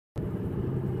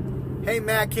Hey,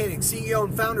 Matt Koenig, CEO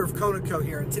and founder of Conoco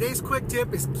here, and today's quick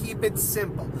tip is keep it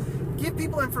simple. Give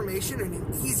people information in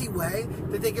an easy way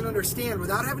that they can understand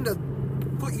without having to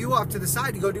put you off to the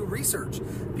side to go do research.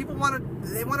 People want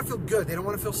to feel good. They don't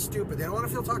want to feel stupid. They don't want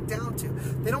to feel talked down to.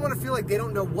 They don't want to feel like they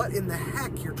don't know what in the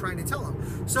heck you're trying to tell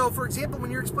them. So, for example, when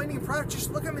you're explaining a product,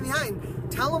 just look them in the eye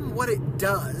and tell them what it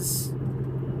does,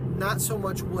 not so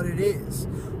much what it is.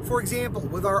 For example,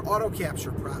 with our auto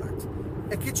capture product,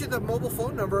 it gets you the mobile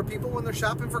phone number of people when they're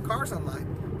shopping for cars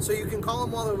online, so you can call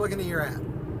them while they're looking at your ad.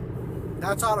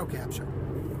 That's auto capture.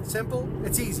 Simple,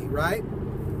 it's easy, right?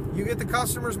 You get the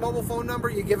customer's mobile phone number,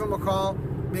 you give them a call,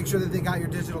 make sure that they got your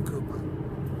digital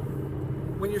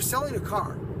coupon. When you're selling a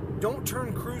car, don't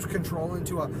turn cruise control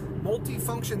into a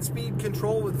multi-function speed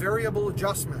control with variable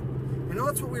adjustment. You know,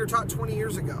 that's what we were taught 20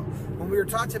 years ago, when we were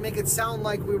taught to make it sound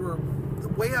like we were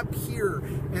way up here,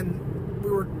 and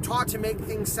we were taught to make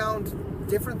things sound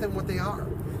different than what they are.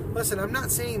 Listen, I'm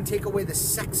not saying take away the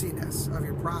sexiness of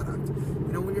your product.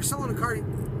 You know, when you're selling a car, it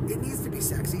needs to be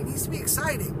sexy, it needs to be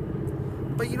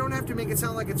exciting, but you don't have to make it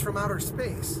sound like it's from outer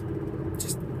space.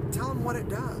 Just tell them what it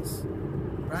does,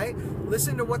 right?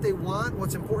 Listen to what they want,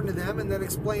 what's important to them, and then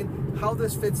explain how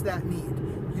this fits that need.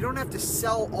 You don't have to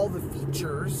sell all the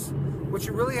features. What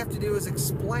you really have to do is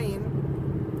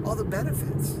explain all the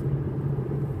benefits.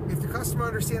 If the customer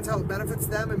understands how it benefits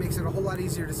them, it makes it a whole lot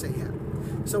easier to say yeah.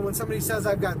 So when somebody says,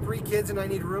 I've got 3 kids and I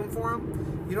need room for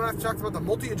them, you don't have to talk about the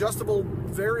multi-adjustable,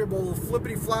 variable,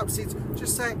 flippity-flop seats.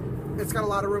 Just say, it's got a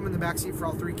lot of room in the back seat for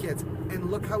all 3 kids. And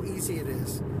look how easy it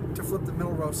is to flip the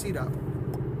middle row seat up.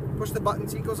 Push the button,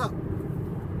 seat goes up.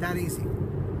 That easy.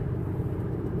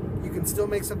 You can still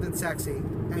make something sexy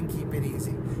and keep it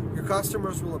easy. Your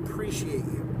customers will appreciate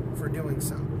you for doing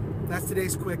so. That's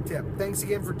today's quick tip. Thanks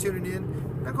again for tuning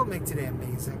in. Now go make today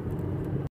amazing.